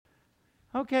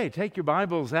Okay, take your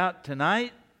Bibles out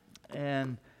tonight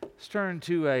and let's turn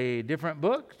to a different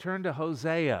book. Turn to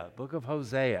Hosea, book of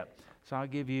Hosea. So I'll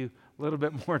give you a little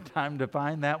bit more time to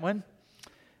find that one.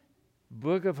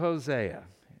 Book of Hosea.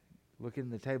 Look in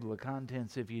the table of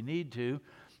contents if you need to.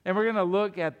 And we're going to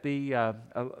look at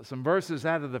some verses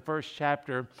out of the first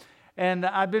chapter. And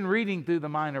I've been reading through the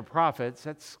minor prophets.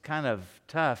 That's kind of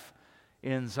tough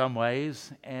in some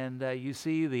ways, and you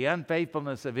see the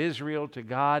unfaithfulness of Israel to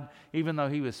God, even though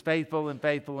he was faithful and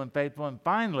faithful and faithful, and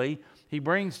finally he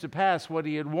brings to pass what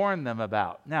he had warned them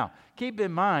about. Now, keep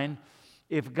in mind,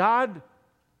 if God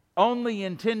only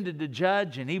intended to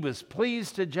judge and he was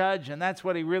pleased to judge and that's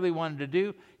what he really wanted to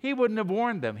do, he wouldn't have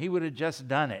warned them. He would have just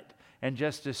done it and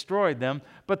just destroyed them.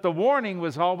 But the warning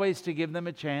was always to give them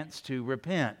a chance to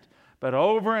repent. But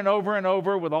over and over and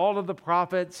over, with all of the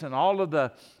prophets and all of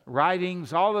the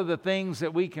writings, all of the things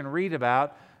that we can read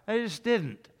about, they just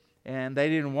didn't. And they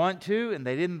didn't want to, and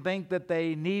they didn't think that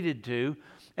they needed to.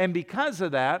 And because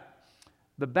of that,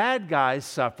 the bad guys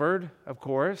suffered, of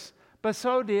course, but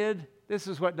so did, this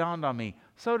is what dawned on me,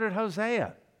 so did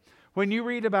Hosea. When you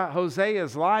read about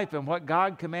Hosea's life and what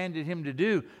God commanded him to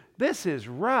do, this is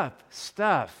rough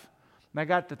stuff. And I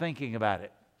got to thinking about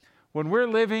it. When we're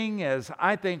living, as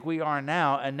I think we are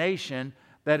now, a nation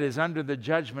that is under the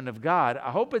judgment of God,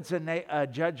 I hope it's a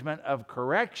judgment of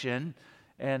correction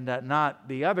and not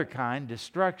the other kind,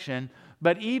 destruction.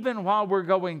 But even while we're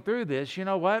going through this, you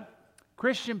know what?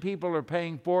 Christian people are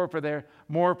paying more for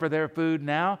their food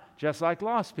now, just like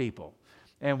lost people.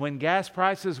 And when gas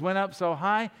prices went up so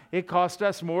high, it cost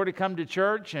us more to come to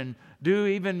church and do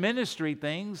even ministry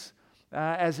things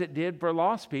as it did for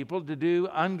lost people to do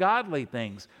ungodly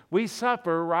things. We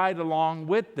suffer right along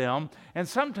with them, and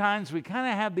sometimes we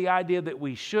kind of have the idea that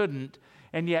we shouldn't,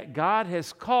 and yet God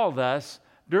has called us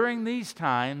during these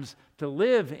times to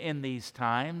live in these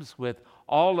times with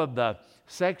all of the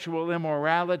sexual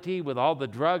immorality, with all the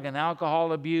drug and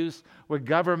alcohol abuse, with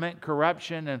government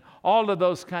corruption, and all of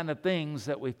those kind of things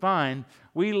that we find.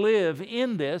 We live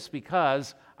in this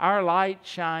because our light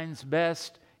shines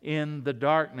best in the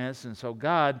darkness, and so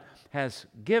God has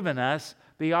given us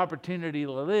the opportunity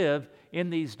to live in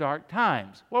these dark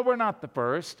times. Well, we're not the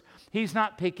first. He's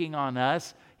not picking on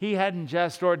us. He hadn't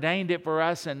just ordained it for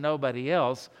us and nobody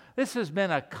else. This has been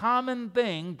a common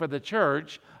thing for the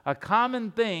church, a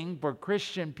common thing for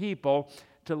Christian people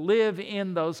to live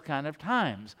in those kind of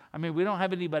times. I mean, we don't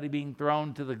have anybody being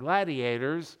thrown to the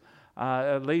gladiators.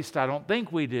 At least I don't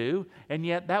think we do. And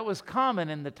yet that was common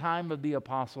in the time of the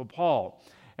Apostle Paul.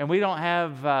 And we don't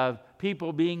have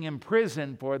people being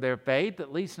imprisoned for their faith,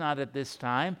 at least not at this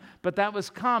time. But that was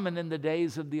common in the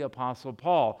days of the Apostle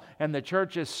Paul. And the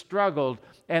churches struggled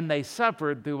and they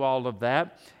suffered through all of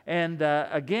that. And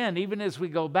again, even as we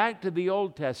go back to the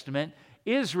Old Testament,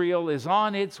 Israel is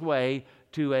on its way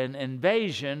to an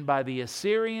invasion by the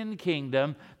Assyrian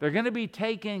kingdom. They're going to be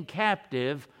taken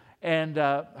captive, and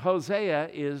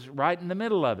Hosea is right in the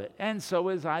middle of it. And so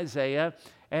is Isaiah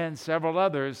and several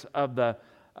others of the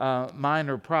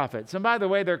minor prophets. And by the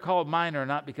way, they're called minor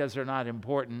not because they're not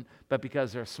important, but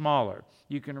because they're smaller.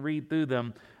 You can read through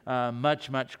them much,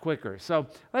 much quicker. So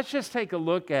let's just take a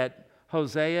look at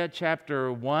Hosea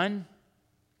chapter 1,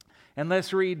 and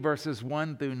let's read verses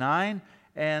 1 through 9,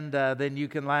 and then you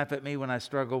can laugh at me when I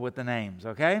struggle with the names,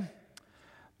 okay?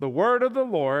 The word of the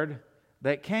Lord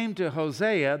that came to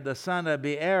Hosea, the son of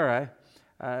Beeri,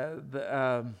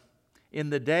 in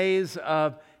the days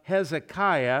of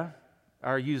Uzziah,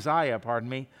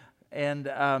 and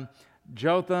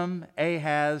Jotham,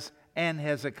 Ahaz, and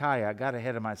Hezekiah. I got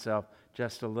ahead of myself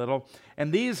just a little.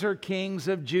 And these are kings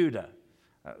of Judah.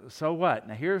 So what?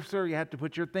 Now here's where you have to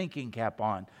put your thinking cap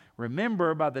on.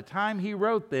 Remember, by the time he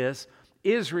wrote this,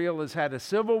 Israel has had a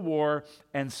civil war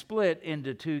and split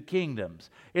into two kingdoms.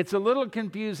 It's a little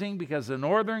confusing because the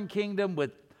northern kingdom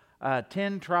with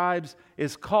 10 tribes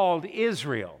is called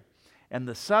Israel. And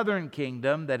the southern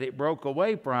kingdom that it broke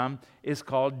away from is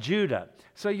called Judah.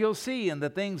 So you'll see in the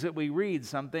things that we read,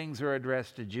 some things are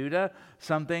addressed to Judah,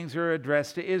 some things are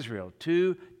addressed to Israel.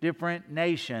 Two different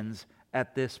nations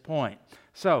at this point.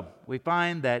 So we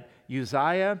find that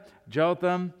Uzziah,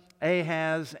 Jotham,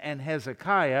 Ahaz, and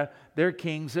Hezekiah, they're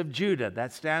kings of Judah.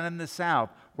 That's down in the south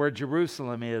where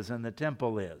Jerusalem is and the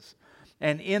temple is.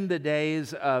 And in the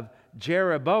days of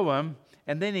Jeroboam,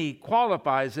 and then he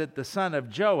qualifies it, the son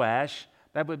of Joash,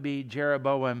 that would be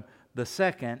Jeroboam the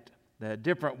second, the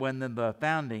different one than the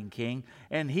founding king,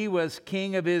 and he was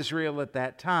king of Israel at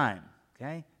that time.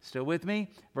 Okay, still with me?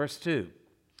 Verse 2.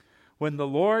 When the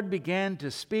Lord began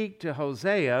to speak to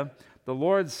Hosea, the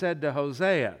Lord said to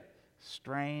Hosea,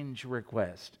 strange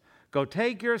request, go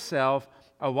take yourself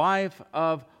a wife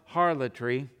of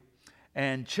harlotry,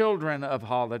 and children of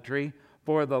harlotry,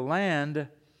 for the land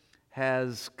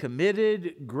has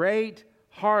committed great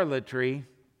harlotry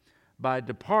by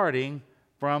departing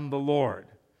from the Lord.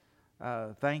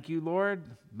 Thank you, Lord,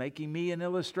 making me an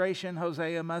illustration,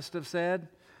 Hosea must have said.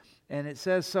 And it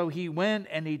says, so he went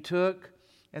and he took,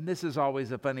 and this is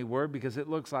always a funny word because it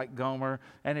looks like Gomer,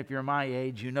 and if you're my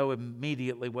age, you know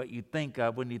immediately what you think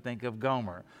of when you think of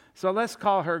Gomer. So let's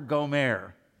call her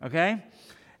Gomer, okay?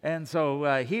 And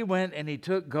so he went and he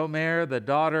took Gomer, the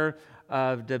daughter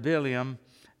of Debilium,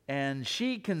 and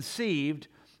she conceived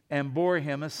and bore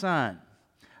him a son.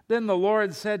 Then the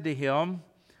Lord said to him,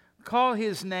 call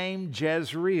his name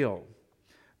Jezreel,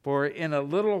 for in a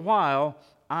little while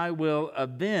I will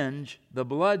avenge the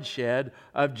bloodshed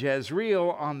of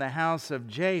Jezreel on the house of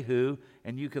Jehu,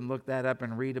 and you can look that up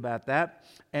and read about that,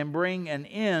 and bring an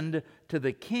end to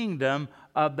the kingdom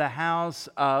of the house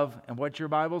of, and what's your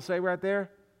Bible say right there?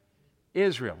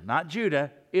 Israel, not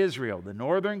Judah, Israel, the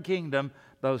northern kingdom,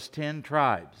 those 10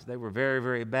 tribes. They were very,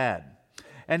 very bad.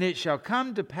 And it shall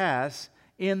come to pass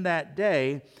in that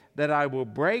day that I will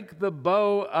break the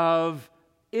bow of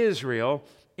Israel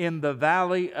in the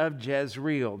valley of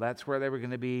Jezreel. That's where they were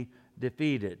going to be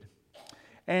defeated.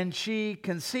 And she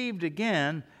conceived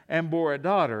again and bore a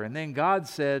daughter. And then God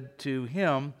said to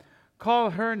him,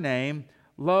 call her name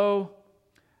Lo-Rahama,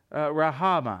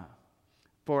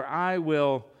 for I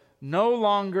will no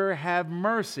longer have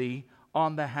mercy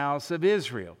on the house of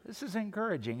Israel. This is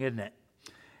encouraging, isn't it?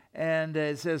 And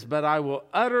it says, but I will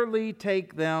utterly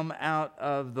take them out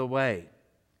of the way.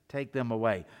 Take them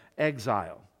away.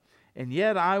 Exile. And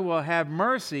yet I will have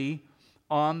mercy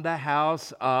on the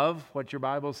house of, what's your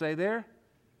Bible say there?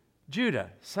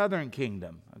 Judah, southern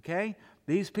kingdom, okay?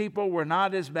 These people were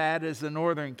not as bad as the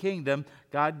northern kingdom.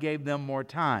 God gave them more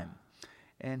time.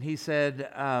 And he said,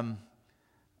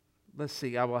 let's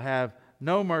see, I will have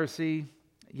no mercy,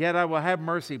 yet I will have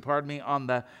mercy, on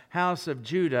the house of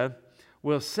Judah,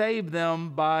 will save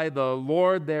them by the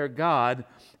Lord their God,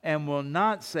 and will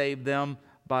not save them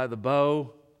by the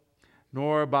bow,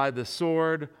 nor by the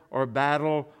sword, or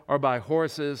battle, or by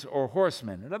horses or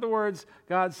horsemen. In other words,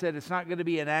 God said, it's not going to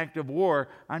be an act of war.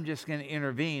 I'm just going to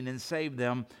intervene and save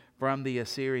them from the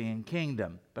Assyrian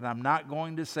kingdom. But I'm not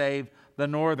going to save the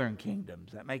northern kingdom.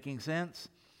 Is that making sense?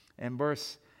 And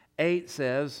verse 8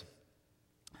 says,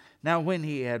 now when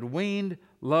he had weaned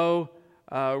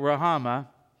Lo-Rahama,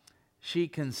 she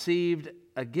conceived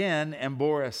again and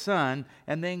bore a son.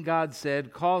 And then God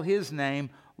said, call his name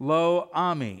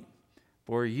Lo-Ami,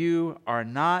 for you are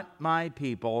not my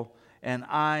people, and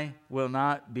I will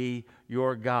not be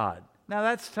your God. Now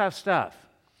that's tough stuff.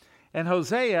 And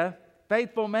Hosea,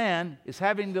 faithful man, is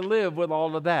having to live with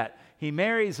all of that. He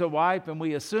marries a wife, and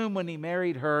we assume when he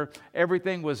married her,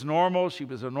 everything was normal. She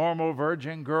was a normal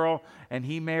virgin girl, and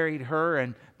he married her,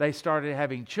 and they started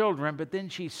having children. But then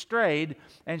she strayed,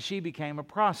 and she became a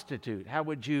prostitute. How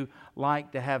would you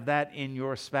like to have that in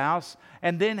your spouse?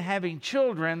 And then having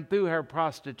children through her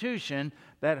prostitution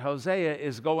that Hosea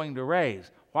is going to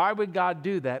raise. Why would God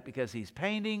do that? Because he's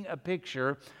painting a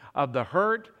picture of the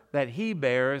hurt that he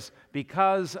bears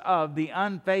because of the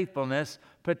unfaithfulness,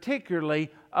 particularly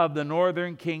of the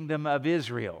northern kingdom of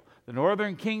Israel. The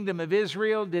northern kingdom of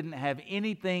Israel didn't have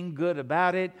anything good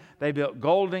about it. They built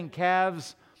golden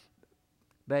calves.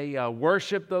 They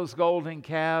worshiped those golden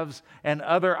calves and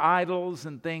other idols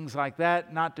and things like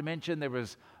that. Not to mention there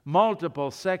was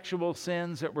multiple sexual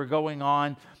sins that were going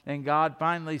on. And God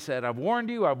finally said, I've warned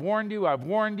you, I've warned you, I've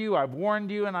warned you, I've warned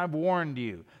you, and I've warned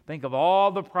you. Think of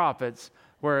all the prophets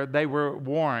where they were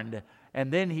warned.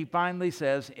 And then he finally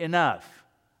says, enough.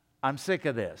 I'm sick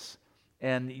of this.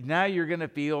 And now you're going to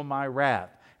feel my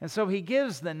wrath. And so he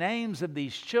gives the names of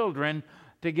these children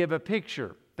to give a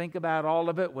picture. Think about all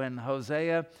of it when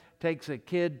Hosea takes a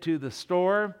kid to the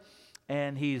store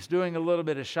and he's doing a little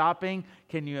bit of shopping.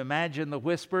 Can you imagine the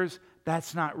whispers?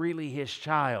 That's not really his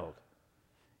child.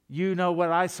 You know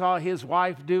what I saw his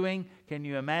wife doing? Can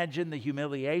you imagine the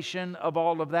humiliation of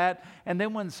all of that? And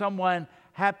then when someone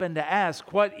happened to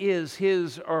ask, what is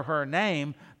his or her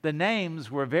name? The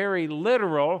names were very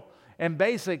literal, and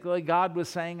basically God was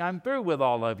saying, I'm through with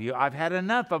all of you. I've had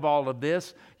enough of all of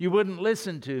this. You wouldn't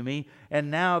listen to me,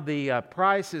 and now the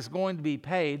price is going to be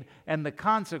paid, and the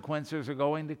consequences are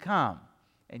going to come.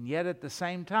 And yet at the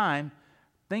same time,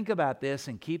 think about this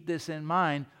and keep this in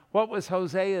mind. What was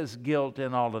Hosea's guilt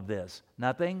in all of this?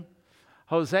 Nothing.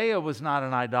 Hosea was not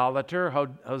an idolater.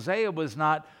 Hosea was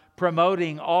not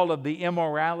promoting all of the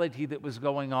immorality that was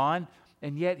going on,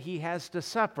 and yet he has to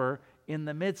suffer in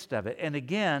the midst of it. And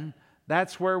again,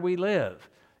 that's where we live.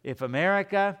 If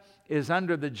America is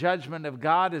under the judgment of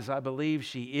God, as I believe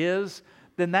she is,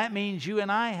 then that means you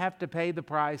and I have to pay the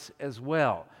price as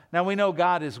well. Now, we know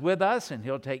God is with us and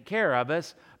He'll take care of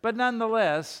us, but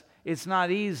nonetheless, it's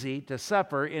not easy to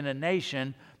suffer in a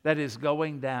nation that is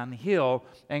going downhill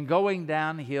and going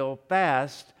downhill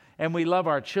fast. And we love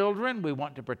our children. We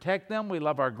want to protect them. We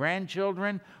love our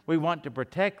grandchildren. We want to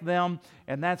protect them.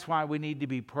 And that's why we need to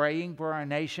be praying for our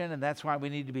nation. And that's why we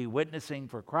need to be witnessing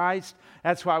for Christ.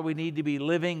 That's why we need to be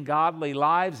living godly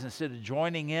lives instead of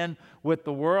joining in with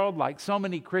the world like so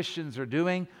many Christians are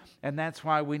doing. And that's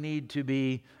why we need to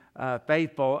be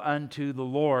faithful unto the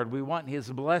Lord. We want His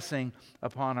blessing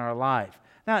upon our life.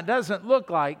 Now, it doesn't look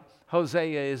like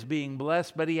Hosea is being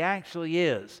blessed, but he actually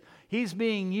is. He's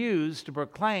being used to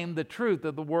proclaim the truth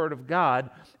of the Word of God,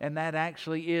 and that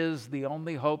actually is the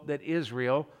only hope that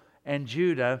Israel and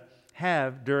Judah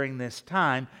have during this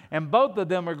time. And both of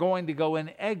them are going to go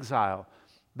in exile.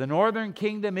 The northern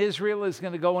kingdom, Israel, is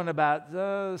going to go in about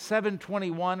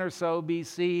 721 or so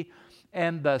BC,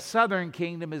 and the southern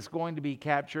kingdom is going to be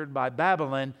captured by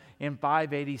Babylon in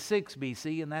 586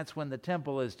 BC, and that's when the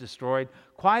temple is destroyed.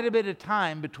 Quite a bit of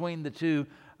time between the two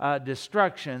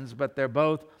destructions, but they're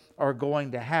both are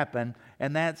going to happen,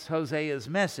 and that's Hosea's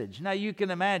message. Now, you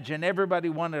can imagine everybody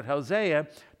wanted Hosea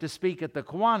to speak at the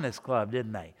Kiwanis Club,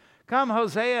 didn't they? Come,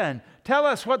 Hosea, and tell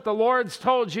us what the Lord's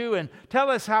told you, and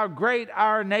tell us how great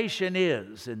our nation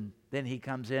is. And then he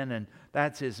comes in, and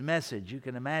that's his message. You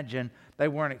can imagine they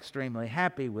weren't extremely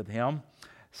happy with him.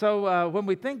 So when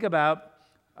we think about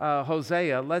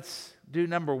Hosea, let's do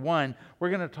number one. We're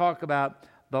going to talk about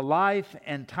the life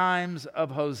and times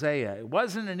of Hosea. It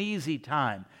wasn't an easy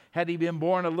time. Had he been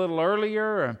born a little earlier,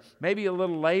 or maybe a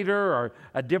little later, or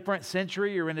a different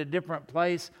century, or in a different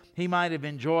place, he might have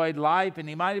enjoyed life, and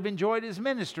he might have enjoyed his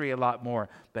ministry a lot more.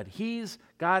 But he's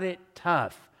got it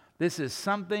tough. This is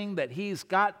something that he's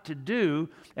got to do,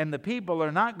 and the people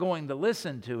are not going to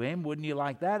listen to him. Wouldn't you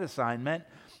like that assignment?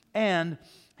 And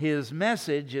his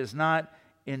message is not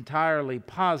entirely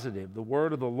positive. The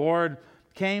word of the Lord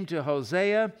came to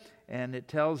Hosea, and it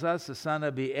tells us the son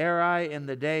of Beeri in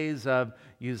the days of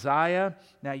Uzziah.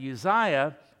 Now,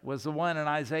 Uzziah was the one in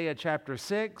Isaiah chapter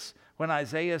 6 when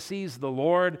Isaiah sees the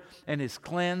Lord and is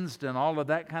cleansed and all of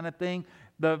that kind of thing.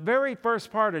 The very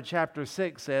first part of chapter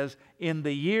 6 says, in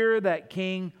the year that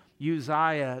King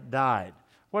Uzziah died.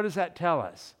 What does that tell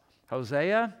us?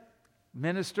 Hosea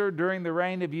ministered during the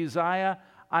reign of Uzziah.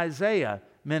 Isaiah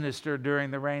ministered during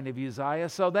the reign of Uzziah.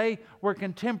 So they were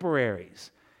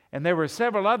contemporaries. And there were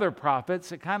several other prophets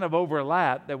that kind of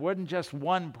overlapped. There wasn't just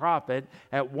one prophet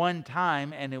at one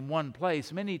time and in one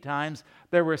place. Many times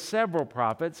there were several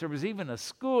prophets. There was even a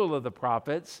school of the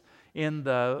prophets in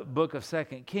the book of 2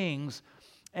 Kings.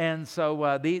 And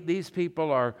so these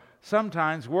people are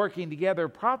sometimes working together,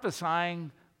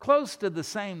 prophesying close to the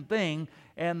same thing.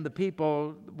 And the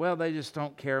people, well, they just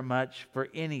don't care much for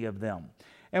any of them.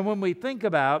 And when we think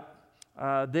about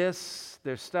there's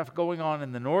stuff going on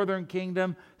in the northern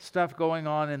kingdom, stuff going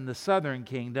on in the southern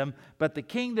kingdom, but the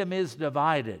kingdom is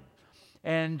divided.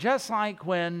 And just like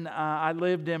when I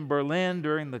lived in Berlin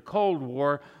during the Cold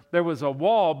War, there was a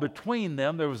wall between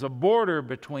them, there was a border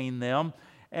between them,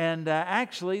 and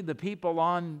actually the people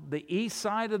on the east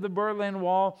side of the Berlin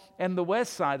Wall and the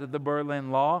west side of the Berlin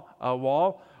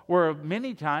Wall were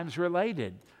many times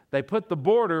related. They put the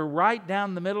border right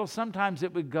down the middle. Sometimes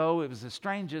it was the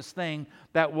strangest thing.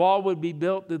 That wall would be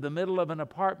built through the middle of an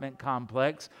apartment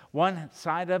complex. One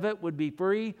side of it would be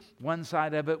free. One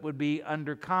side of it would be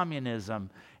under communism.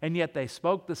 And yet they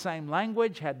spoke the same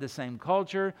language, had the same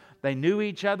culture. They knew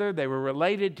each other. They were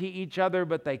related to each other,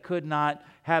 but they could not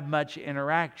have much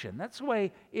interaction. That's the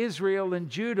way Israel and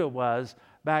Judah was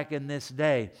back in this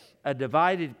day. A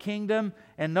divided kingdom,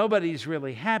 and nobody's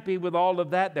really happy with all of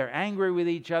that. They're angry with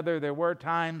each other. There were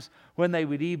times when they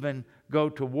would even go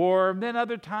to war. Then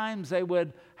other times they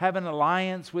would have an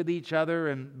alliance with each other,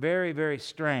 and very, very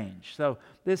strange. So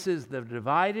this is the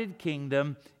divided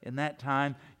kingdom in that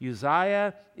time.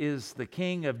 Uzziah is the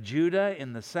king of Judah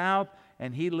in the south,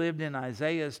 and he lived in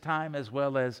Isaiah's time as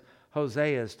well as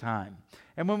Hosea's time.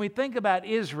 And when we think about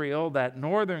Israel, that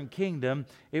northern kingdom,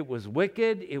 it was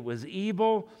wicked, it was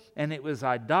evil, and it was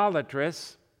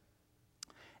idolatrous.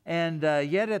 And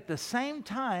yet at the same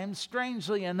time,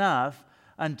 strangely enough,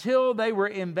 until they were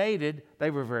invaded,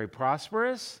 they were very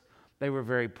prosperous, they were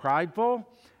very prideful,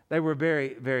 they were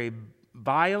very, very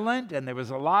violent, and there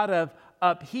was a lot of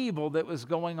upheaval that was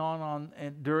going on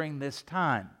during this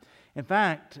time. In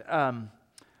fact,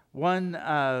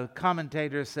 one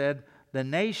commentator said the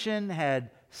nation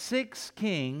had 6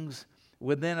 kings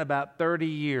within about 30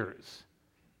 years.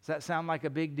 Does that sound like a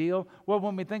big deal? Well,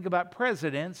 when we think about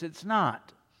presidents, it's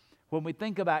not. When we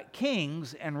think about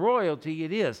kings and royalty,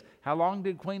 it is. How long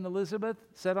did Queen Elizabeth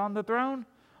sit on the throne?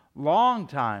 Long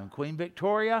time. Queen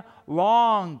Victoria,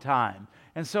 long time.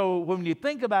 And so when you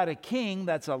think about a king,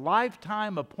 that's a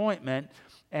lifetime appointment,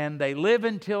 and they live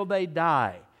until they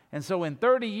die. And so in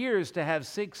 30 years to have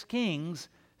 6 kings,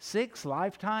 6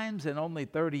 lifetimes in only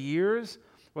 30 years,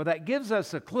 well, that gives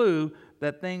us a clue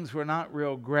that things were not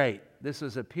real great. This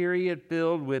is a period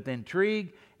filled with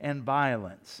intrigue and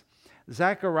violence.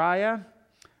 Zechariah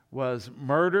was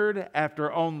murdered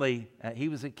after only, he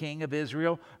was a king of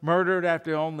Israel, murdered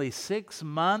after only 6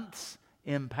 months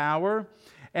in power.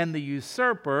 And the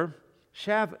usurper,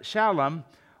 Shallum,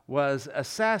 was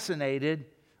assassinated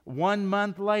 1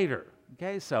 month later.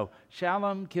 Okay, so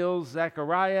Shallum kills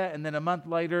Zechariah, and then a month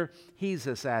later, he's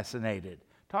assassinated.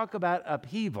 Talk about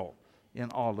upheaval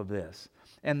in all of this.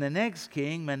 And the next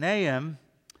king, Menahem,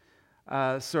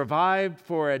 survived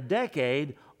for a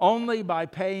decade only by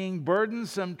paying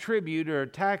burdensome tribute or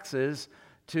taxes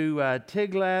to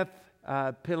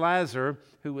Tiglath-Pileser,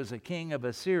 who was a king of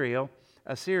Assyria,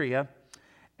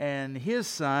 and his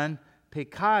son,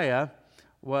 Pekahiah,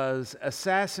 was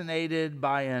assassinated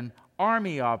by an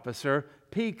army officer,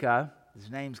 Pekah, his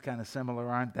name's kind of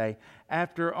similar, aren't they,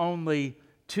 after only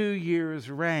 2 years'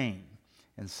 reign.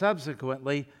 And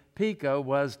subsequently, Pekah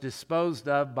was disposed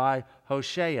of by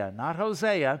Hoshea, not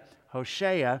Hosea,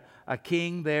 Hoshea, a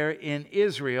king there in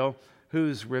Israel,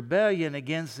 whose rebellion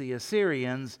against the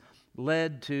Assyrians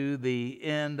led to the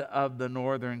end of the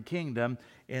northern kingdom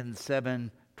in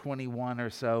 721 or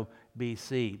so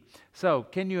BC. So,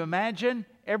 can you imagine?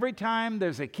 Every time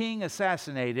there's a king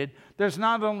assassinated, there's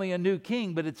not only a new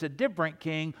king, but it's a different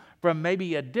king from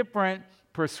maybe a different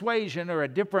persuasion or a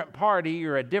different party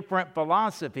or a different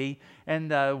philosophy.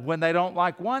 And when they don't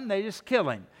like one, they just kill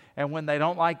him. And when they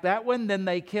don't like that one, then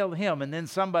they kill him. And then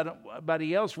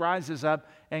somebody else rises up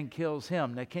and kills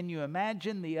him. Now, can you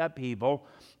imagine the upheaval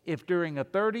if during a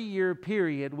 30-year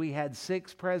period we had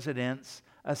 6 presidents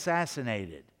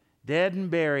assassinated, dead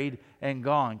and buried and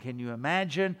gone? Can you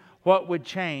imagine what would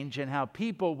change and how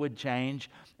people would change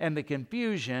and the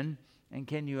confusion? And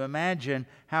can you imagine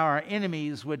how our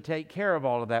enemies would take care of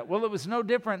all of that? Well, it was no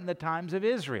different in the times of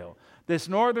Israel. This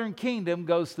northern kingdom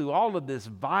goes through all of this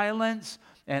violence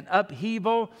and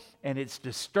upheaval, and it's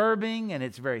disturbing and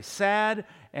it's very sad,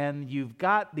 and you've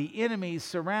got the enemies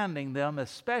surrounding them,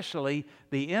 especially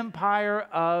the empire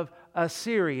of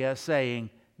Assyria, saying,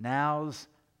 now's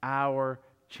our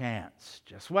chance.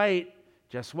 Just wait,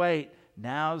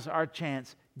 now's our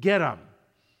chance. Get them.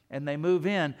 And they move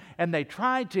in, and they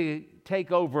try to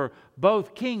take over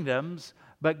both kingdoms,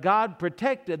 but God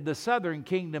protected the southern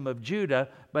kingdom of Judah,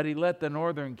 but he let the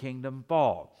northern kingdom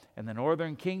fall. And the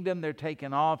northern kingdom, they're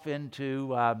taken off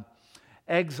into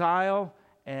exile,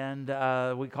 and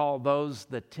we call those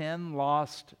the 10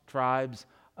 lost tribes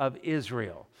of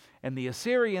Israel. And the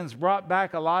Assyrians brought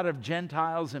back a lot of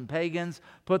Gentiles and pagans,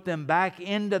 put them back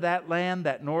into that land,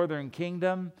 that northern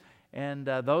kingdom, and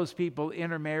those people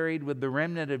intermarried with the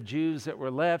remnant of Jews that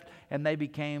were left, and they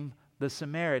became the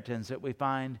Samaritans that we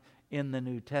find in the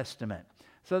New Testament.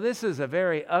 So this is a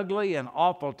very ugly and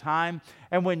awful time.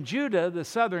 And when Judah, the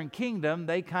southern kingdom,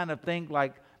 they kind of think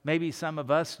like maybe some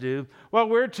of us do, well,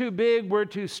 we're too big, we're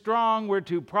too strong, we're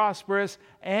too prosperous,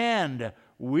 and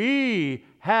we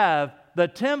have the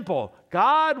temple.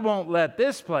 God won't let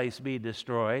this place be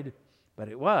destroyed, but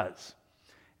it was.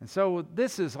 And so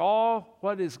this is all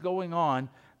what is going on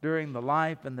during the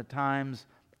life and the times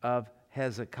of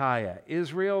Hezekiah.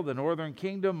 Israel, the northern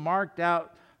kingdom, marked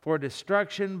out for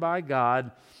destruction by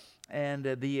God,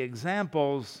 and the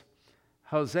examples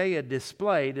Hosea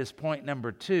displayed is point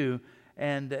number 2,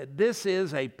 and this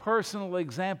is a personal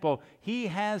example. He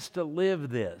has to live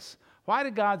this. Why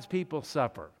do God's people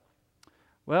suffer?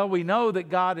 Well, we know that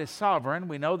God is sovereign.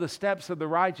 We know the steps of the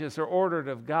righteous are ordered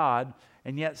of God,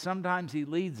 and yet sometimes He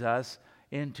leads us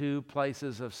into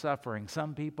places of suffering.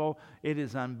 Some people, it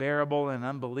is unbearable and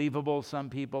unbelievable. Some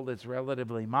people, it's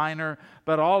relatively minor.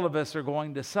 But all of us are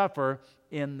going to suffer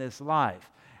in this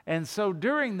life. And so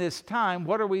during this time,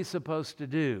 what are we supposed to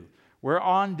do? We're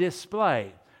on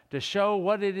display to show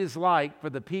what it is like for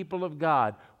the people of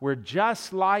God. We're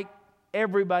just like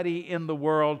everybody in the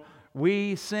world.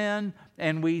 We sin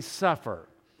and we suffer.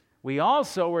 We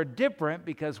also are different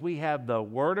because we have the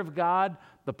Word of God,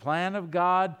 the plan of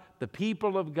God, the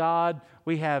people of God.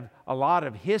 We have a lot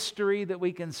of history that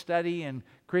we can study in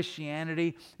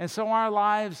Christianity. And so our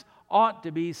lives ought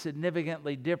to be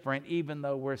significantly different even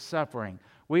though we're suffering.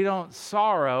 We don't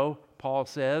sorrow, Paul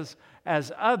says,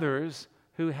 as others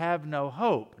who have no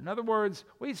hope. In other words,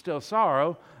 we still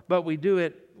sorrow, but we do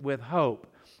it with hope.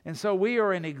 And so we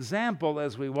are an example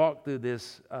as we walk through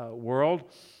this world.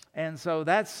 And so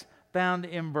that's found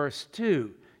in verse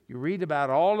 2. You read about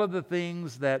all of the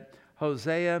things that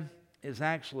Hosea is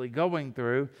actually going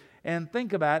through, and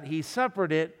think about it, he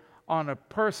suffered it on a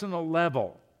personal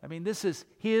level. I mean, this is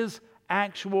his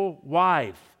actual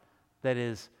wife that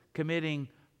is committing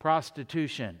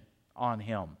prostitution on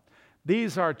him.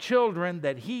 These are children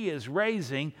that he is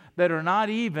raising that are not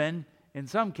even, in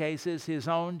some cases, his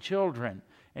own children.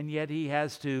 And yet he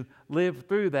has to live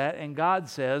through that. And God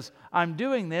says, I'm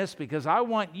doing this because I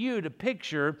want you to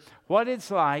picture what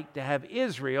it's like to have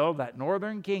Israel, that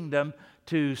northern kingdom,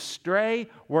 to stray,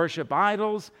 worship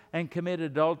idols, and commit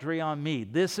adultery on me.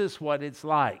 This is what it's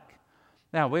like.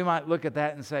 Now, we might look at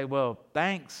that and say, well,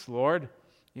 thanks, Lord,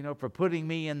 for putting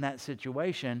me in that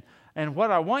situation. And what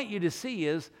I want you to see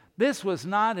is this was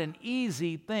not an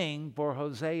easy thing for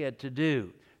Hosea to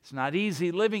do. It's not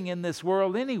easy living in this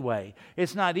world anyway.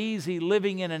 It's not easy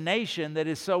living in a nation that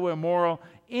is so immoral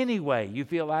anyway. You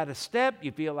feel out of step.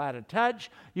 You feel out of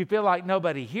touch. You feel like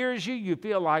nobody hears you. You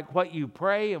feel like what you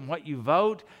pray and what you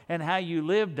vote and how you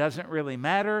live doesn't really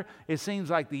matter. It seems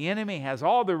like the enemy has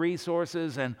all the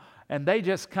resources and they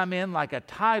just come in like a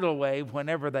tidal wave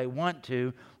whenever they want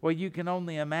to. Well, you can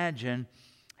only imagine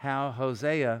how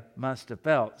Hosea must have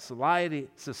felt.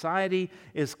 Society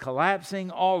is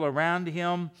collapsing all around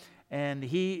him, and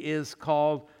he is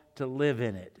called to live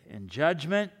in it. And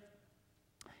judgment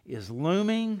is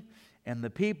looming, and the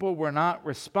people were not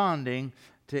responding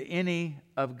to any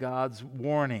of God's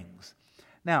warnings.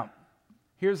 Now,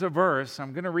 here's a verse.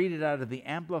 I'm going to read it out of the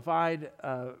Amplified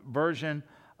version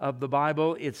of the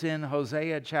Bible. It's in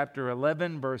Hosea chapter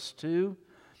 11, verse 2,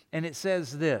 and it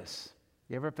says this.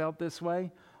 You ever felt this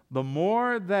way? The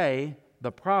more they,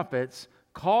 the prophets,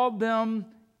 called them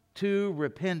to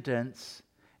repentance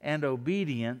and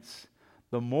obedience,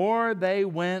 the more they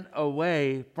went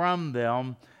away from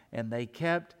them, and they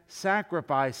kept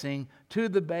sacrificing to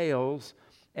the Baals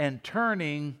and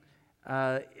burning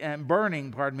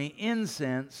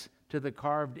incense to the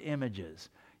carved images.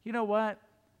 You know what?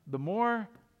 The more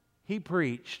he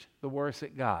preached, the worse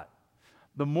it got.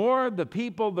 The more the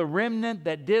people, the remnant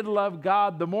that did love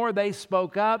God, the more they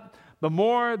spoke up, the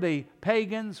more the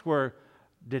pagans were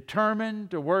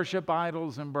determined to worship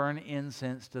idols and burn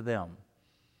incense to them.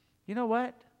 You know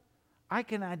what? I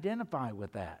can identify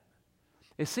with that.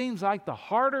 It seems like the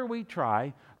harder we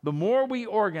try, the more we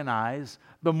organize,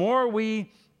 the more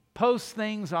we post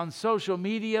things on social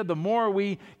media, the more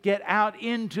we get out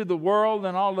into the world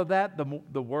and all of that,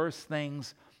 the worse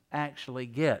things actually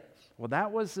get. Well,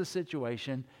 that was the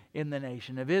situation in the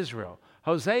nation of Israel.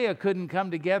 Hosea couldn't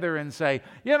come together and say,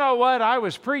 you know what, I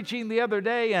was preaching the other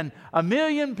day and 1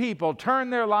 million people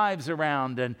turned their lives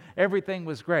around and everything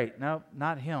was great. No,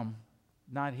 not him.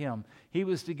 Not him. He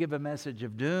was to give a message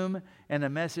of doom and a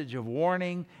message of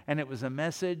warning, and it was a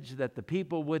message that the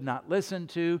people would not listen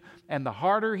to. And the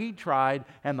harder he tried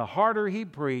and the harder he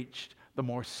preached, the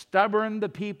more stubborn the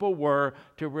people were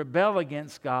to rebel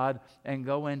against God and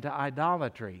go into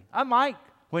idolatry. Unlike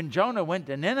when Jonah went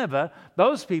to Nineveh,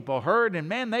 those people heard and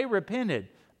man, they repented,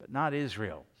 but not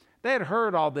Israel. They had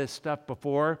heard all this stuff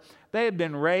before. They had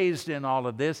been raised in all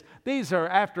of this. These are,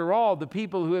 after all, the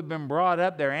people who had been brought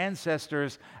up, their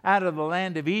ancestors, out of the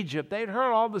land of Egypt. They'd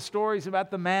heard all the stories about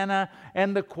the manna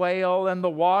and the quail and the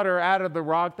water out of the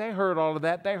rock. They heard all of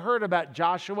that. They heard about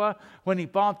Joshua when he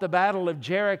fought the battle of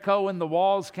Jericho and the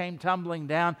walls came tumbling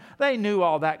down. They knew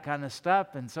all that kind of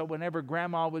stuff. And so whenever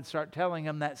Grandma would start telling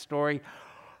them that story,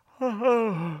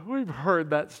 oh, we've heard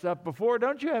that stuff before.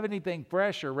 Don't you have anything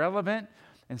fresh or relevant?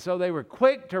 And so they were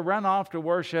quick to run off to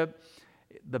worship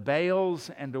the Baals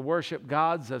and to worship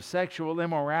gods of sexual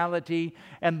immorality.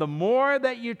 And the more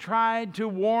that you tried to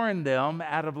warn them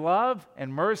out of love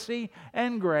and mercy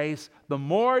and grace, the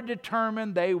more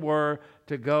determined they were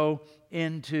to go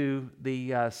into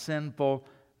the sinful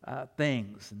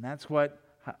things. And that's what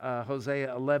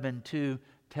Hosea 11:2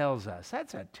 tells us.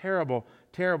 That's a terrible,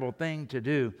 terrible thing to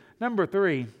do. Number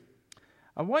 3,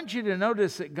 I want you to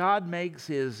notice that God makes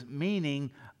his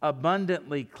meaning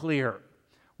abundantly clear.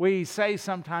 We say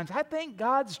sometimes, I think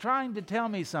God's trying to tell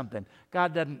me something.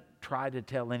 God doesn't try to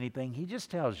tell anything. He just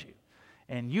tells you.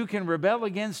 And you can rebel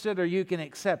against it or you can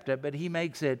accept it, but he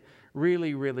makes it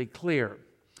really, really clear.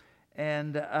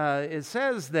 And it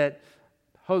says that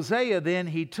Hosea then,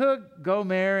 he took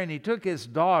Gomer and he took his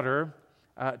daughter,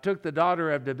 took the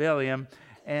daughter of Debelium,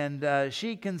 and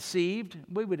she conceived.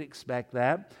 We would expect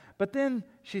that. But then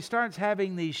she starts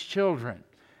having these children.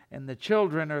 And the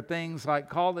children are things like,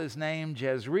 call his name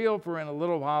Jezreel, for in a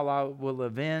little while I will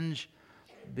avenge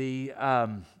the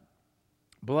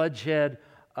bloodshed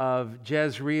of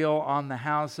Jezreel on the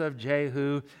house of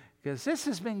Jehu, because this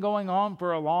has been going on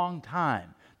for a long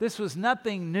time. This was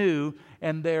nothing new,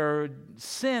 and their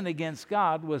sin against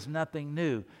God was nothing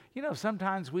new. You know,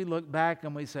 sometimes we look back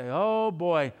and we say, oh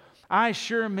boy, I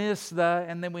sure miss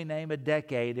and then we name a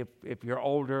decade if you're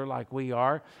older like we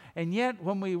are. And yet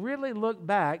when we really look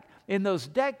back, in those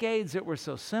decades that were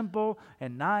so simple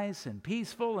and nice and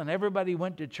peaceful and everybody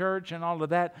went to church and all of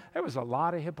that, there was a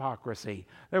lot of hypocrisy.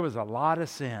 There was a lot of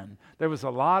sin. There was a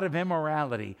lot of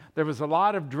immorality. There was a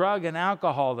lot of drug and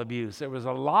alcohol abuse. There was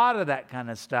a lot of that kind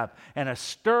of stuff and a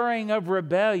stirring of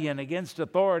rebellion against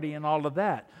authority and all of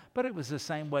that. But it was the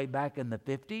same way back in the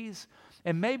 50s.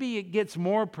 And maybe it gets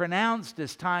more pronounced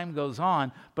as time goes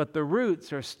on, but the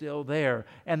roots are still there.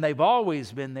 And they've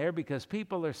always been there because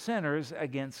people are sinners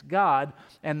against God.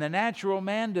 And the natural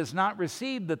man does not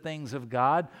receive the things of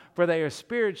God, for they are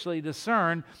spiritually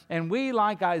discerned. And we,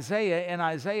 like Isaiah in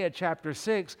Isaiah chapter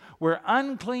 6, we're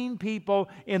unclean people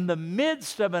in the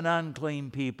midst of an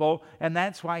unclean people. And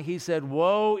that's why he said,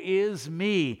 woe is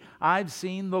me. I've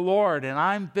seen the Lord, and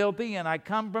I'm filthy, and I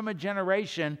come from a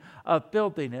generation of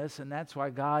filthiness. And that's why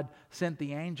God sent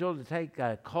the angel to take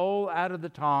a coal out of the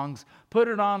tongs, put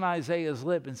it on Isaiah's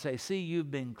lip and say, see,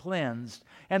 you've been cleansed.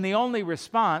 And the only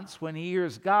response when he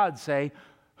hears God say,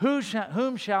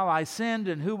 whom shall I send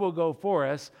and who will go for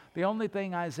us? The only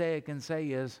thing Isaiah can say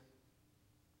is,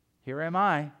 here am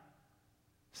I,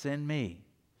 send me.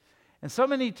 And so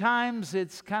many times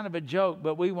it's kind of a joke,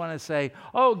 but we want to say,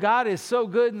 oh, God is so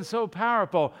good and so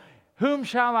powerful. Whom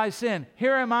shall I send?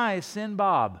 Here am I, send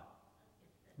Bob.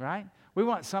 Right? We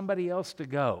want somebody else to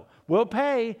go. We'll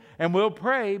pay and we'll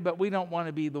pray, but we don't want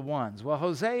to be the ones. Well,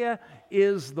 Hosea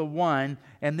is the one,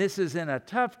 and this is in a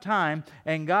tough time,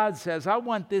 and God says, I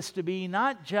want this to be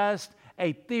not just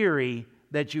a theory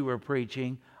that you were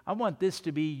preaching. I want this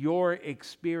to be your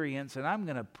experience, and I'm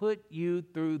going to put you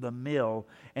through the mill,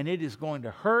 and it is going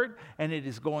to hurt, and it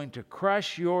is going to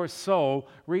crush your soul.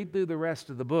 Read through the rest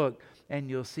of the book, and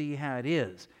you'll see how it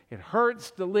is. It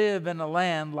hurts to live in a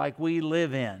land like we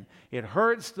live in. It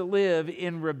hurts to live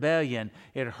in rebellion.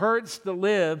 It hurts to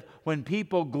live when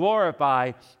people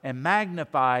glorify and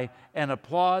magnify and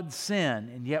applaud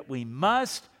sin, and yet we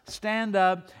must stand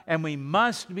up and we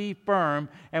must be firm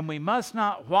and we must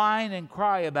not whine and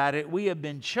cry about it. We have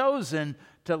been chosen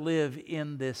to live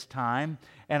in this time,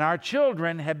 and our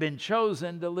children have been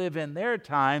chosen to live in their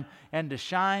time and to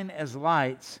shine as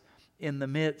lights in the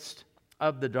midst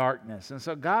of the darkness. And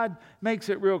so God makes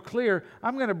it real clear,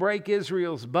 I'm going to break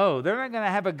Israel's bow. They're not going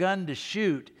to have a gun to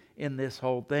shoot in this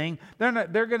whole thing.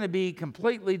 They're going to be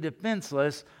completely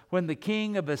defenseless when the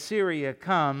king of Assyria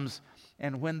comes,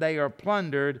 and when they are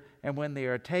plundered, and when they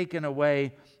are taken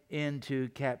away into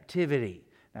captivity.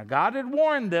 Now, God had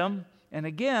warned them, and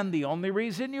again, the only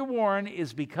reason you warn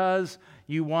is because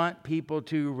you want people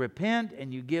to repent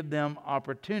and you give them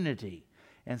opportunity.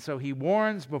 And so he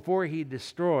warns before he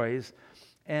destroys,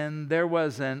 and there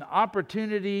was an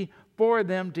opportunity for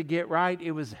them to get right.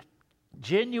 It was a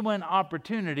genuine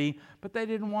opportunity, but they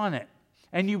didn't want it.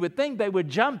 And you would think they would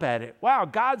jump at it. Wow,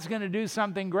 God's going to do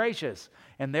something gracious.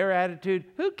 And their attitude,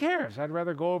 who cares? I'd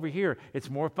rather go over here. It's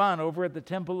more fun over at the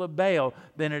temple of Baal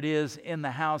than it is in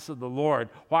the house of the Lord.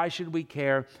 Why should we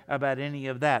care about any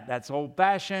of that? That's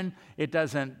old-fashioned. It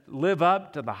doesn't live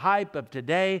up to the hype of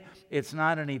today. It's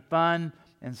not any fun.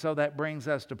 And so that brings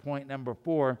us to point number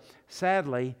 4.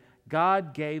 Sadly,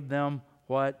 God gave them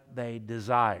what they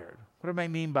desired. What do I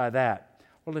mean by that?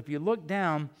 Well, if you look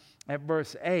down at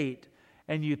verse 8,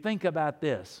 and you think about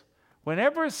this.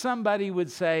 Whenever somebody would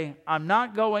say, I'm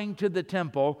not going to the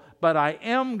temple, but I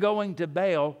am going to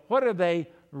Baal, what are they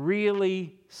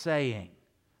really saying?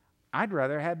 I'd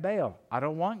rather have Baal. I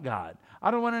don't want God. I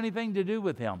don't want anything to do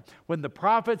with him. When the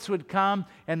prophets would come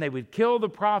and they would kill the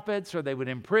prophets, or they would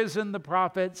imprison the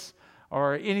prophets,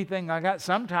 or anything like that,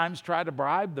 sometimes try to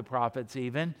bribe the prophets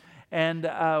even. And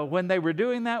when they were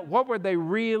doing that, what were they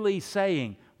really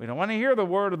saying? We don't want to hear the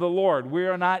word of the Lord. We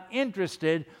are not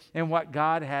interested in what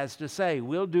God has to say.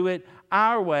 We'll do it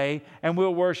our way, and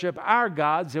we'll worship our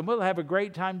gods, and we'll have a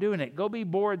great time doing it. Go be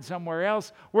bored somewhere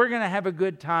else. We're going to have a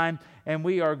good time, and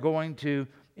we are going to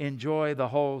enjoy the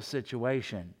whole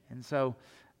situation. And so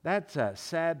that's a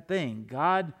sad thing.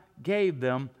 God gave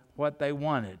them what they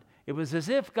wanted. It was as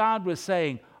if God was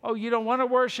saying, oh, you don't want to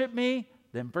worship me?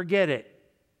 Then forget it.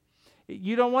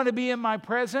 You don't want to be in my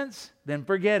presence? Then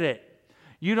forget it.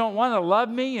 You don't want to love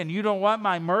me and you don't want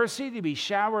my mercy to be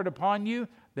showered upon you?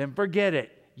 Then forget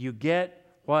it. You get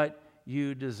what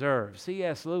you deserve.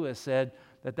 C.S. Lewis said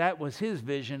that was his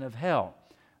vision of hell.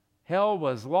 Hell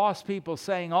was lost people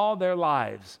saying all their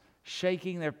lives,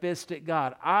 shaking their fist at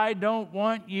God, I don't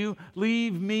want you,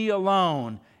 leave me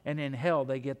alone. And in hell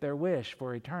they get their wish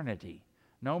for eternity.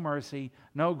 No mercy,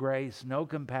 no grace, no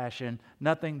compassion,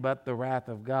 nothing but the wrath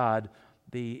of God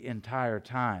the entire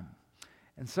time.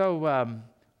 And so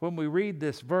when we read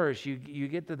this verse, you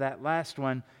get to that last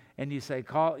one and you say,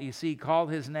 call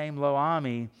his name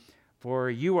Lo-Ami, for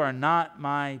you are not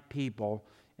my people,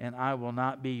 and I will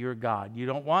not be your God. You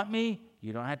don't want me?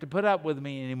 You don't have to put up with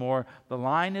me anymore. The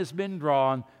line has been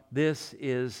drawn. This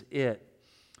is it.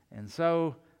 And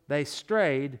so they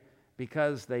strayed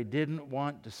because they didn't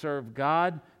want to serve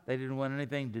God. They didn't want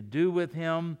anything to do with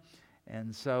Him.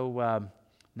 And so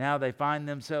now they find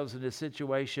themselves in a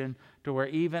situation to where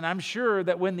even, I'm sure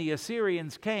that when the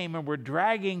Assyrians came and were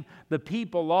dragging the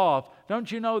people off,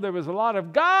 don't you know there was a lot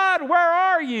of, God, where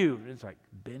are you? It's like,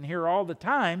 been here all the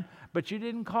time, but you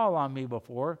didn't call on me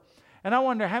before. And I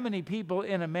wonder how many people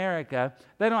in America,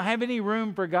 they don't have any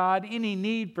room for God, any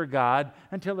need for God,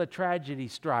 until a tragedy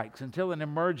strikes, until an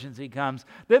emergency comes.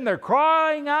 Then they're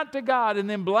crying out to God and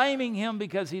then blaming Him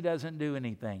because He doesn't do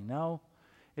anything. No,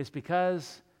 it's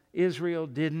because Israel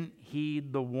didn't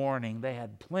heed the warning. They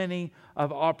had plenty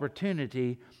of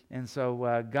opportunity, and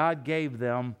so God gave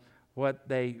them what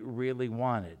they really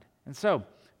wanted. And so,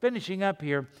 finishing up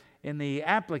here, in the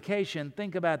application,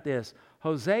 think about this.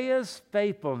 Hosea's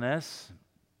faithfulness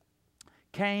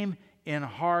came in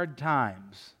hard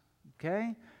times.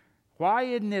 Okay? Why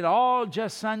isn't it all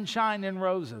just sunshine and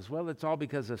roses? Well, it's all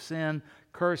because of sin,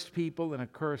 cursed people, and a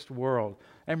cursed world.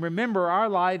 And remember, our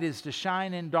light is to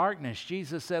shine in darkness.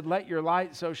 Jesus said, let your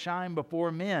light so shine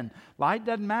before men. Light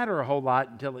doesn't matter a whole lot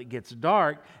until it gets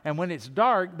dark. And when it's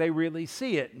dark, they really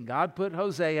see it. And God put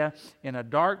Hosea in a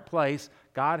dark place.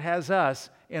 God has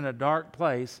us in a dark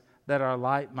place that our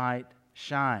light might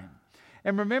shine.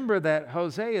 And remember that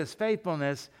Hosea's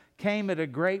faithfulness came at a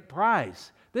great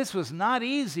price. This was not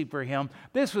easy for him.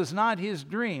 This was not his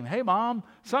dream. Hey, Mom,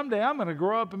 someday I'm going to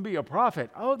grow up and be a prophet.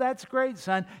 Oh, that's great,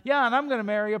 son. Yeah, and I'm going to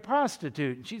marry a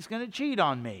prostitute, and she's going to cheat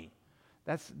on me.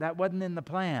 That wasn't in the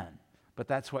plan. But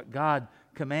that's what God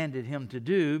commanded him to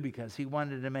do because He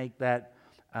wanted to make that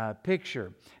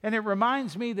picture. And it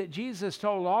reminds me that Jesus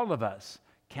told all of us,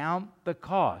 count the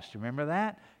cost. Remember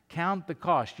that? Count the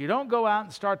cost. You don't go out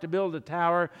and start to build a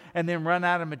tower and then run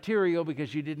out of material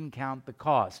because you didn't count the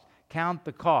cost. Count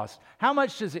the cost. How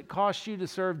much does it cost you to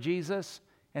serve Jesus?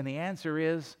 And the answer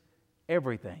is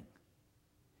everything.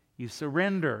 You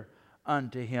surrender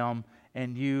unto Him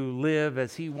and you live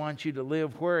as He wants you to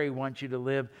live, where He wants you to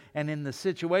live, and in the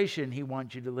situation He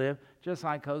wants you to live, just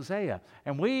like Hosea.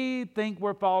 And we think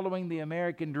we're following the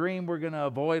American dream. We're going to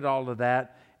avoid all of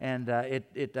that, and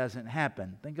it doesn't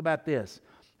happen. Think about this.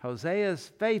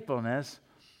 Hosea's faithfulness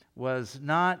was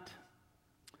not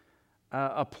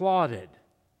applauded.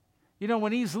 You know,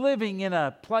 when he's living in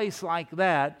a place like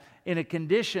that, in a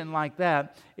condition like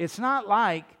that, it's not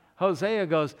like Hosea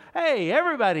goes, hey,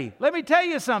 everybody, let me tell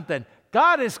you something.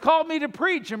 God has called me to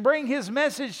preach and bring His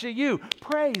message to you.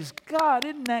 Praise God.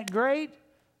 Isn't that great?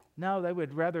 No, they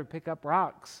would rather pick up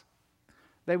rocks.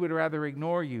 They would rather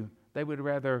ignore you. They would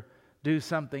rather do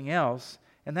something else.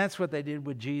 And that's what they did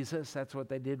with Jesus. That's what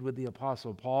they did with the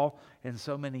Apostle Paul and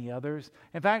so many others.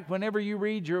 In fact, whenever you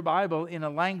read your Bible in a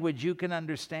language you can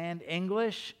understand,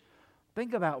 English,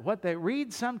 think about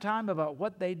read sometime about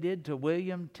what they did to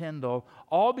William Tyndale,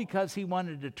 all because he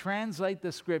wanted to translate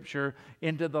the Scripture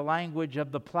into the language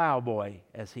of the plowboy,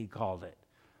 as he called it.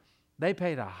 They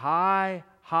paid a high,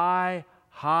 high,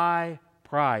 high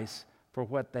price for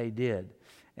what they did.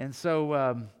 And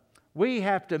so we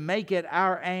have to make it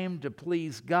our aim to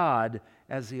please God,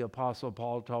 as the Apostle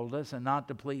Paul told us, and not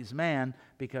to please man,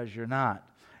 because you're not.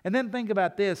 And then think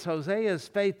about this. Hosea's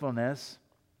faithfulness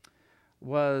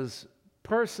was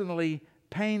personally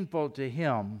painful to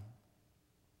him.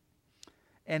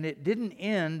 And it didn't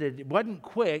end. It wasn't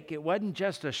quick. It wasn't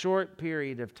just a short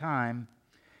period of time.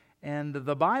 And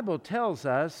the Bible tells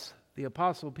us, the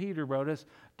Apostle Peter wrote us,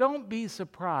 don't be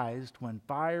surprised when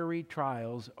fiery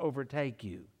trials overtake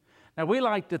you. Now, we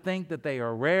like to think that they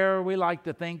are rare. We like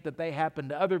to think that they happen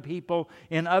to other people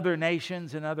in other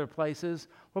nations, in other places.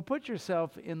 Well, put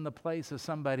yourself in the place of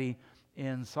somebody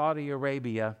in Saudi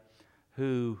Arabia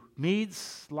who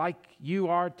meets like you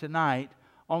are tonight,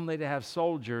 only to have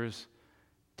soldiers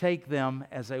take them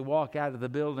as they walk out of the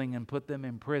building and put them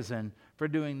in prison for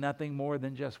doing nothing more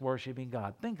than just worshiping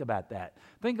God. Think about that.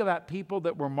 Think about people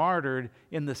that were martyred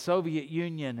in the Soviet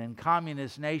Union and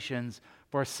communist nations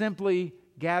for simply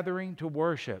gathering to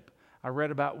worship. I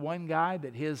read about one guy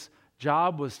that his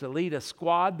job was to lead a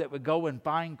squad that would go and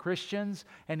find Christians,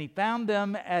 and he found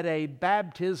them at a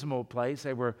baptismal place.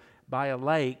 They were by a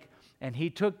lake, and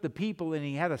he took the people, and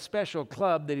he had a special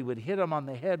club that he would hit them on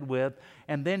the head with,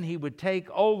 and then he would take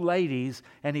old ladies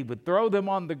and he would throw them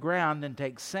on the ground and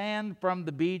take sand from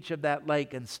the beach of that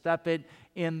lake and stuff it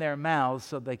in their mouths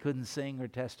so they couldn't sing or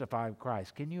testify of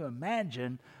Christ. Can you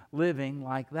imagine living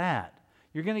like that?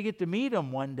 You're going to get to meet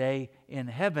them one day in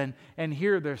heaven and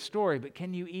hear their story, but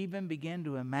can you even begin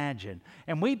to imagine?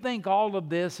 And we think all of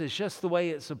this is just the way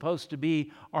it's supposed to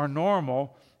be or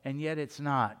normal, and yet it's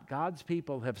not. God's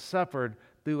people have suffered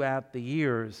throughout the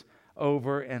years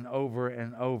over and over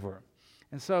and over.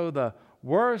 And so the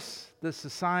worse the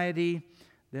society,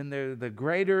 then the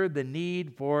greater the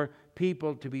need for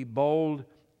people to be bold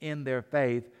in their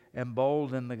faith and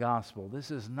bold in the gospel.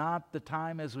 This is not the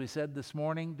time, as we said this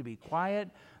morning, to be quiet.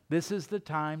 This is the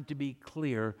time to be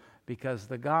clear, because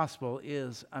the gospel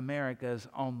is America's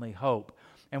only hope.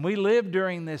 And we live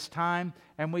during this time,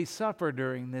 and we suffer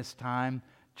during this time,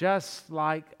 just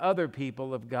like other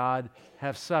people of God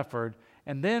have suffered.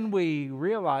 And then we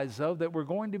realize, though, that we're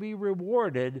going to be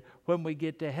rewarded when we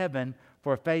get to heaven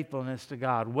for faithfulness to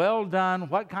God. Well done,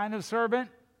 what kind of servant?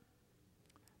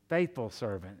 Faithful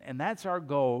servant. And that's our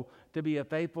goal, to be a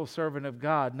faithful servant of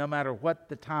God, no matter what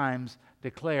the times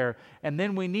declare. And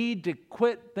then we need to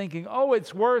quit thinking, oh,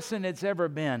 it's worse than it's ever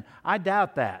been. I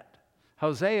doubt that.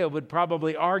 Hosea would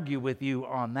probably argue with you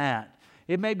on that.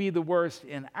 It may be the worst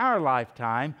in our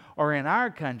lifetime or in our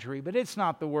country, but it's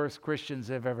not the worst Christians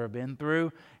have ever been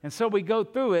through. And so we go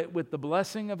through it with the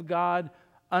blessing of God,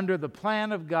 under the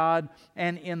plan of God,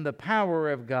 and in the power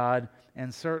of God,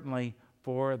 and certainly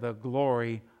for the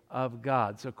glory of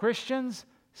God. So Christians,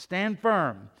 stand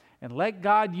firm and let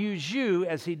God use you,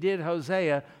 as He did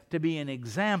Hosea, to be an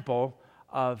example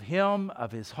of Him,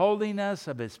 of His holiness,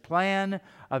 of His plan,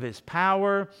 of His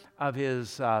power, of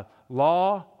His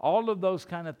law, all of those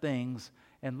kind of things.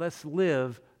 And let's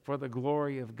live for the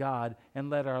glory of God, and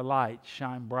let our light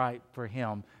shine bright for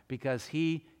Him, because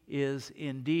He is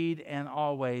indeed and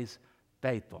always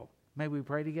faithful. May we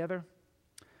pray together?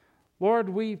 Lord,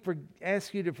 we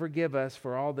ask You to forgive us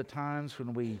for all the times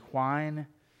when we whine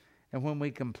and when we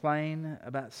complain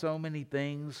about so many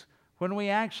things, when we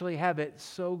actually have it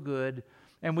so good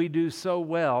and we do so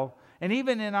well. And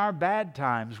even in our bad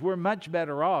times, we're much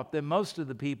better off than most of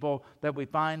the people that we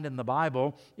find in the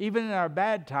Bible. Even in our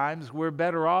bad times, we're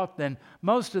better off than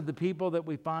most of the people that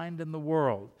we find in the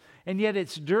world. And yet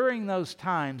it's during those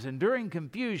times, and during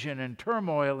confusion and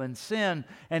turmoil and sin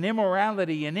and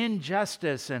immorality and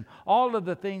injustice and all of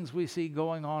the things we see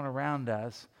going on around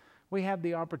us, we have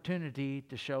the opportunity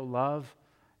to show love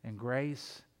and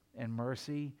grace and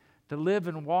mercy, to live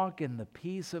and walk in the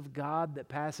peace of God that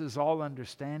passes all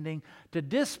understanding, to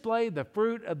display the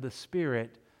fruit of the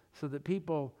Spirit so that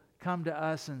people come to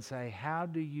us and say, how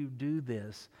do you do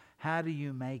this? How do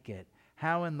you make it?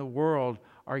 How in the world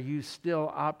are you still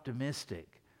optimistic?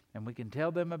 And we can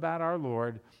tell them about our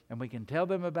Lord, and we can tell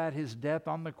them about His death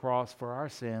on the cross for our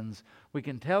sins. We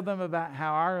can tell them about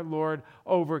how our Lord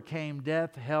overcame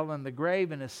death, hell, and the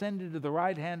grave, and ascended to the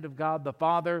right hand of God the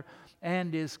Father,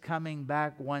 and is coming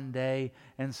back one day.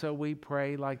 And so we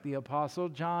pray like the Apostle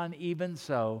John, even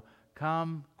so,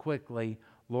 come quickly,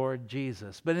 Lord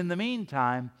Jesus. But in the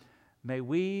meantime, may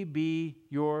we be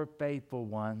Your faithful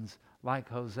ones, like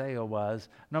Hosea was,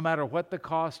 no matter what the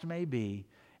cost may be.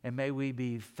 And may we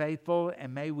be faithful,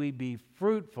 and may we be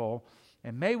fruitful,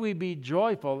 and may we be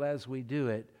joyful as we do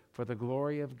it for the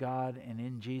glory of God. And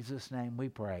in Jesus' name we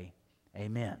pray.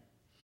 Amen.